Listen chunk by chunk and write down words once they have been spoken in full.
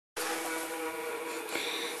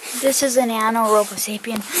This is a Nano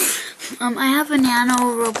Robosapien. I have a Nano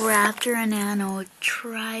Roboraptor, a Nano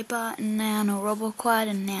Tribot, a Nano Roboquad,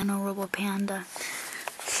 and a Nano Robopanda.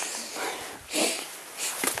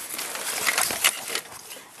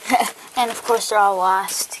 And of course they're all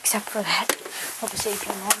lost, except for that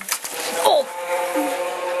Robosapien one. Oh!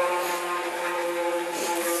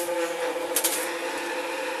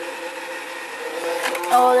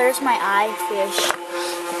 Oh, there's my eye fish.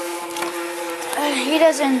 He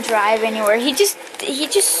doesn't drive anywhere. He just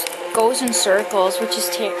goes in circles, which is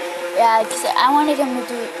yeah. Cause I wanted him to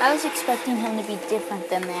do. I was expecting him to be different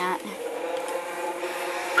than that.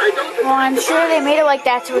 Well, I'm sure they made it like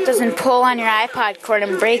that so it doesn't pull on your iPod cord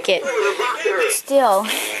and break it. Still,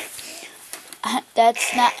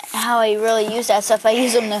 that's not how I really use that stuff. I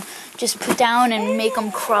use them to just put down and make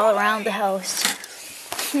them crawl around the house.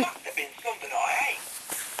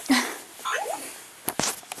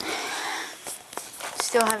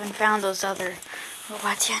 Still haven't found those other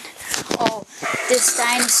robots yet. Oh, this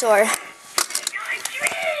dinosaur.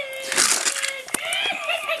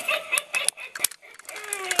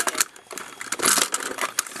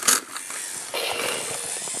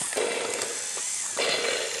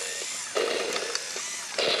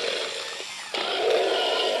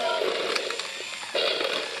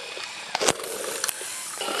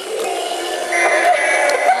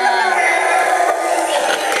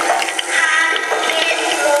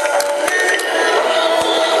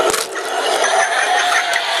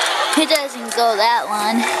 It doesn't go that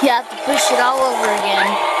long. You have to push it all over again.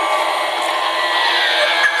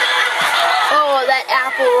 Oh, that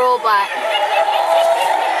Apple robot.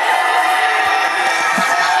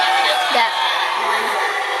 That one.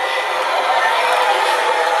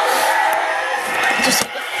 Just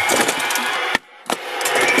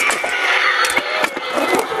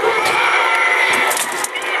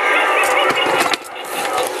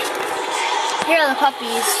here are the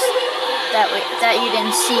puppies that you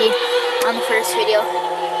didn't see on the first video.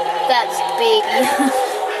 That's baby.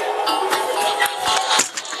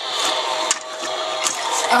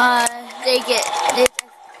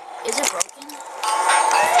 Is it broken?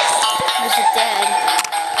 Or is it dead?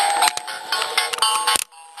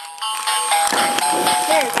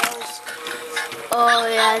 There it goes. Oh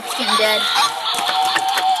yeah, it's getting dead.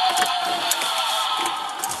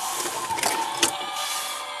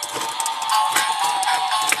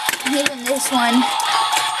 Even this one.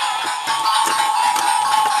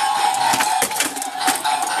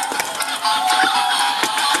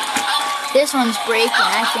 This one's breaking,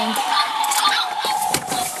 I think.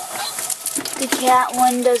 The cat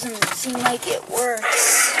one doesn't seem like it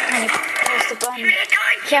works when you press the button. You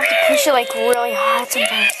have to push it like really hard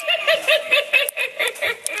sometimes.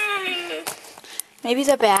 Maybe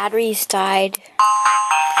the batteries died.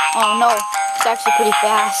 Oh no, it's actually pretty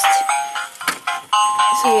fast.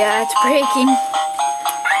 So yeah, it's breaking.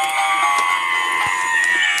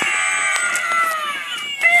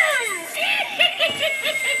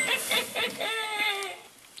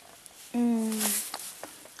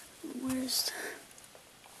 Where's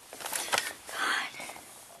God?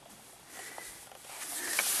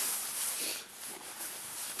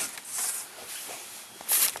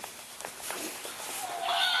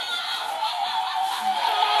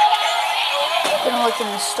 I'm gonna look in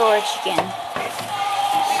the storage again.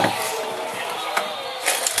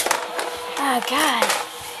 Oh God.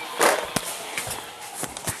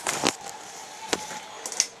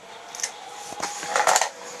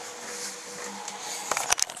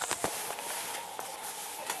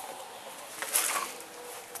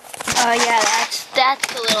 Oh yeah, that's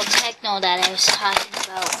the little techno that I was talking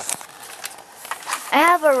about. I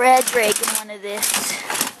have a red brake in one of this.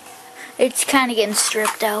 It's kind of getting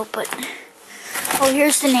stripped out, but oh,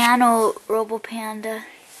 here's the Nano Robopanda.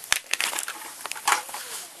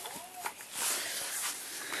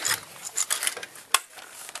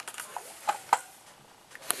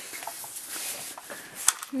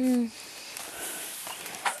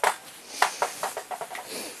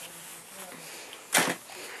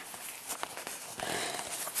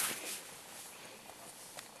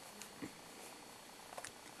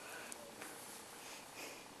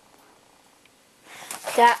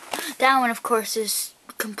 That one, of course, is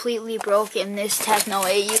completely broken. This techno,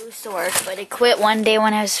 it used to work, but it quit one day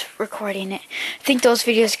when I was recording it. I think those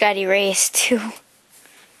videos got erased too.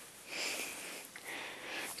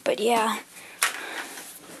 But yeah,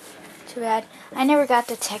 too bad. I never got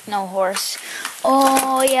the techno horse.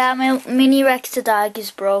 Oh yeah, my mini Rex the dog is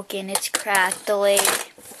broken. It's cracked, the leg.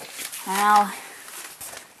 Wow.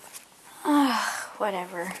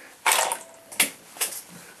 Whatever.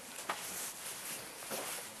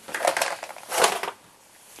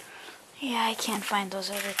 Yeah, I can't find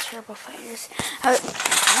those other turbo fighters.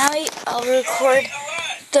 Now I'll record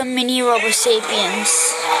the mini Robo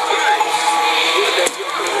Sapiens.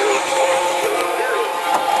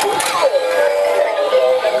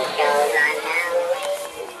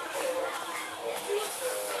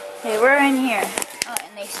 They were in here. Oh,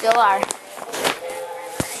 and they still are.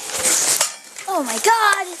 Oh my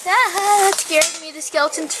god! That scared me. The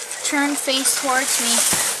skeleton turned face towards me.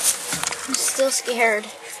 I'm still scared.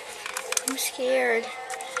 I'm scared.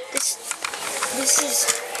 This is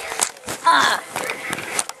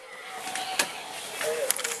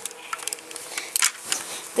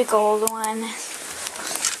the gold one.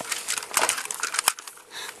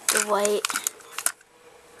 The white.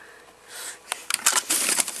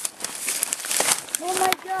 Oh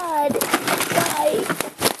my god. Die.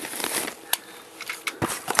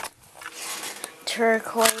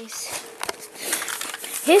 Turquoise.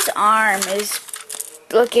 His arm is,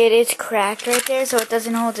 look, it's cracked right there, so it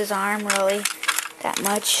doesn't hold his arm really that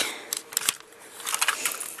much.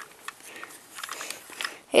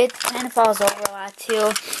 It kind of falls over a lot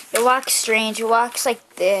too. It walks strange. It walks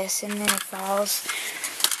like this and then it falls.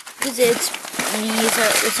 Because its knees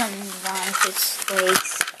or something wrong with its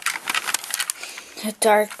legs. A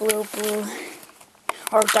dark blue.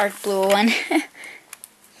 Or dark blue one.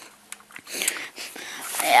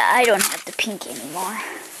 Yeah, I don't have the pink anymore.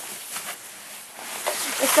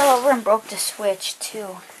 It fell over and broke the switch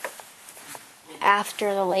too.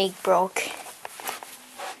 After the leg broke.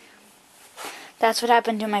 That's what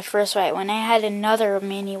happened to my first white one. I had another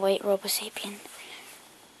mini white Robo Sapien.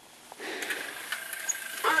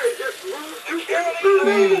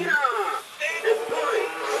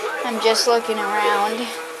 I'm just looking around.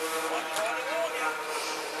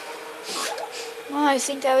 Well, I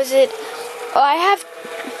think that was it. Oh, I have...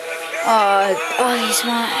 Oh, these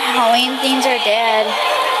Halloween themes are dead.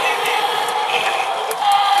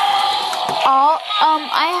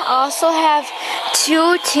 I also have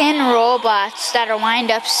 2 tin robots that are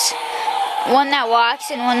wind-ups. One that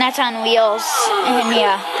walks and one that's on wheels. And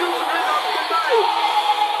yeah.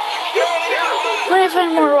 When I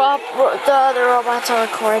find more the other robots, I'll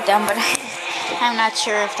record them, but I'm not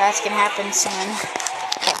sure if that's going to happen soon.